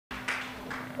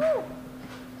Woo.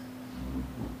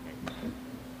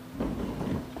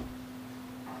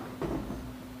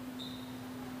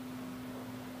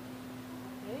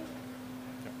 Ready?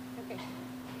 Okay.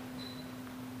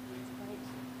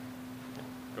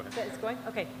 Go ahead. It's going?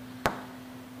 Okay.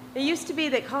 It used to be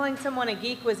that calling someone a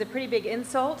geek was a pretty big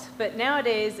insult, but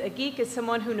nowadays a geek is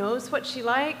someone who knows what she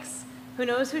likes, who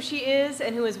knows who she is,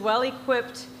 and who is well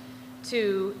equipped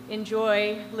to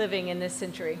enjoy living in this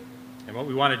century. And what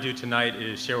we want to do tonight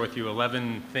is share with you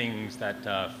 11 things that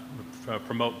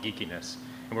promote geekiness.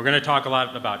 And we're going to talk a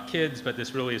lot about kids, but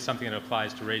this really is something that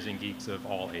applies to raising geeks of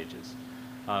all ages.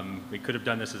 We could have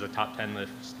done this as a top 10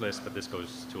 list, but this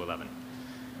goes to 11.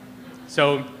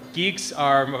 So geeks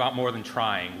are about more than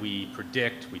trying. We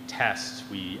predict, we test,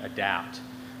 we adapt.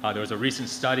 There was a recent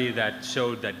study that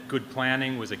showed that good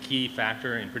planning was a key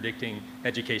factor in predicting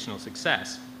educational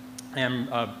success. And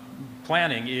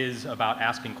planning is about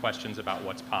asking questions about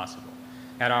what's possible.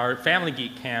 At our Family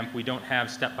Geek Camp, we don't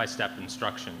have step-by-step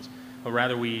instructions, but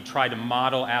rather we try to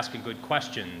model asking good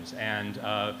questions and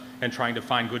trying to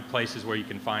find good places where you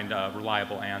can find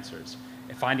reliable answers.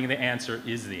 And finding the answer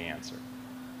is the answer.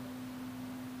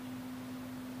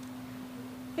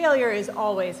 Failure is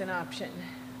always an option.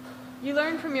 You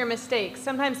learn from your mistakes.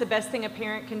 Sometimes the best thing a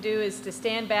parent can do is to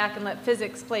stand back and let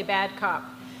physics play bad cop.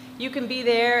 You can be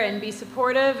there and be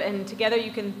supportive, and together you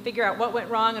can figure out what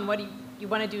went wrong and what you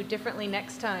want to do differently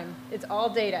next time. It's all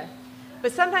data.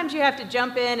 But sometimes you have to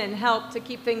jump in and help to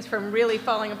keep things from really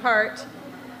falling apart.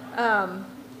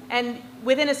 And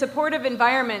within a supportive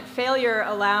environment, failure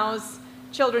allows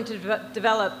children to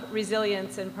develop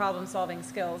resilience and problem-solving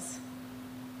skills.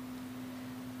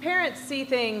 Parents see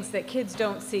things that kids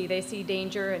don't see. They see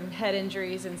danger and head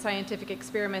injuries and scientific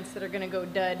experiments that are going to go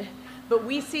dud. But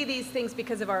we see these things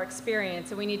because of our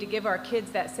experience, and we need to give our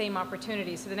kids that same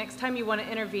opportunity. So the next time you want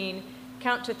to intervene,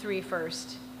 count to 3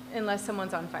 first, unless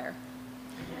someone's on fire.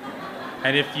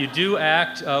 And if you do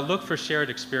act, look for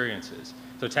shared experiences.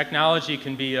 So technology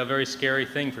can be a very scary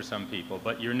thing for some people,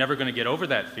 but you're never going to get over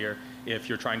that fear if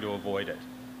you're trying to avoid it.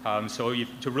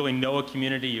 To really know a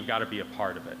community, you've got to be a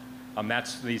part of it.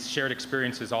 These shared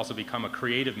experiences also become a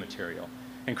creative material.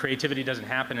 And creativity doesn't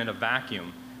happen in a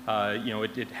vacuum.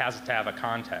 It has to have a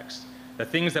context. The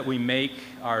things that we make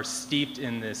are steeped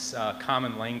in this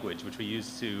common language, which we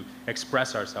use to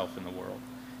express ourselves in the world.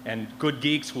 And good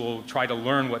geeks will try to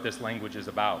learn what this language is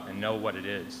about and know what it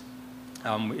is.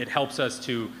 It helps us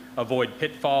to avoid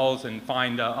pitfalls and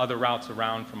find other routes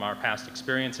around from our past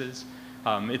experiences.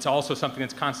 It's also something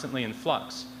that's constantly in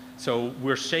flux. So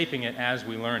we're shaping it as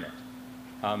we learn it.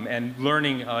 And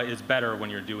learning is better when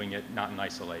you're doing it not in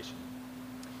isolation.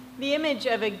 The image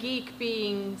of a geek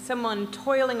being someone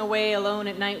toiling away alone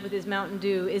at night with his Mountain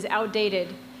Dew is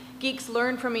outdated. Geeks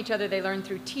learn from each other. They learn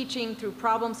through teaching, through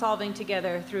problem solving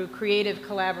together, through creative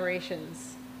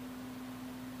collaborations.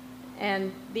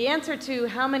 And the answer to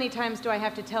how many times do I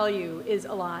have to tell you is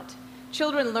a lot.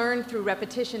 Children learn through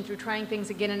repetition, through trying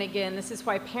things again and again. This is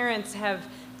why parents have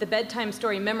the bedtime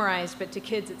story memorized, but to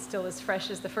kids it's still as fresh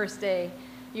as the first day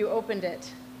you opened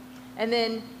it. And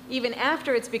then even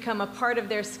after it's become a part of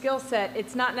their skill set,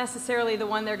 it's not necessarily the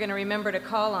one they're going to remember to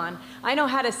call on. I know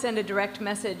how to send a direct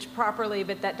message properly,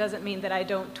 but that doesn't mean that I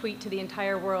don't tweet to the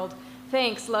entire world.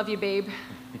 Thanks, love you, babe.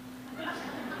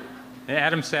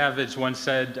 Adam Savage once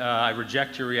said, I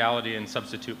reject your reality and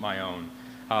substitute my own.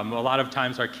 A lot of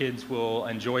times our kids will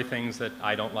enjoy things that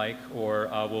I don't like, or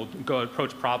will go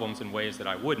approach problems in ways that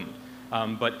I wouldn't.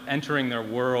 But entering their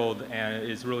world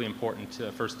is really important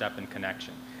to first step in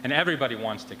connection. And everybody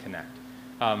wants to connect.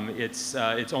 It's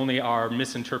only our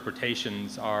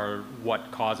misinterpretations are what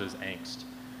causes angst.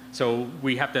 So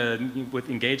we have to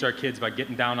engage our kids by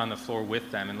getting down on the floor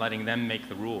with them and letting them make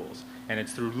the rules. And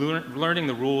it's through learning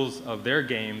the rules of their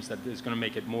games that is going to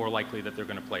make it more likely that they're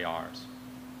going to play ours.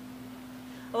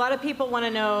 A lot of people want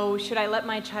to know, should I let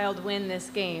my child win this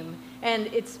game? And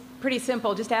it's pretty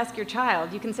simple. Just ask your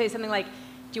child. You can say something like, do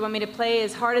you want me to play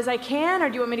as hard as I can, or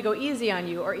do you want me to go easy on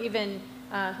you? Or even,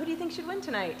 who do you think should win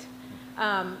tonight?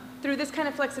 Through this kind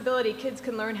of flexibility, kids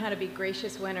can learn how to be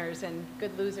gracious winners and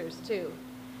good losers, too.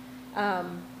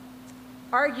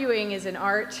 Arguing is an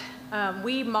art.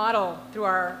 We model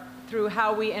through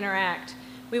how we interact.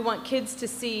 We want kids to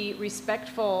see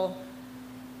respectful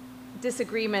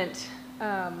disagreement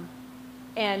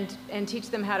and teach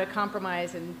them how to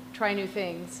compromise and try new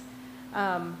things.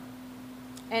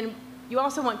 And you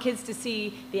also want kids to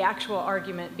see the actual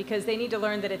argument, because they need to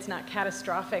learn that it's not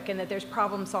catastrophic and that there's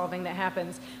problem solving that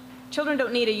happens. Children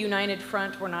don't need a united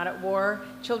front. We're not at war.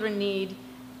 Children need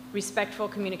respectful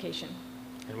communication.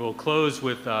 And we'll close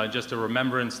with just a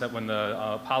remembrance that when the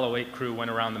Apollo 8 crew went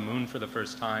around the moon for the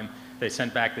first time, they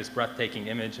sent back this breathtaking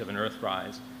image of an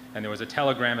Earthrise. And there was a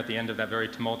telegram at the end of that very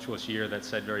tumultuous year that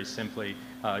said very simply,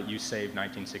 you saved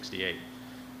 1968.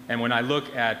 And when I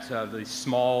look at the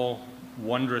small,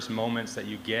 wondrous moments that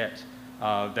you get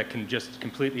that can just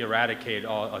completely eradicate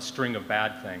a string of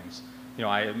bad things, you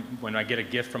know, when I get a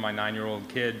gift from my 9-year-old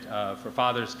kid for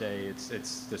Father's Day,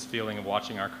 it's this feeling of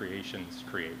watching our creations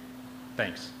create.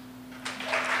 Thanks.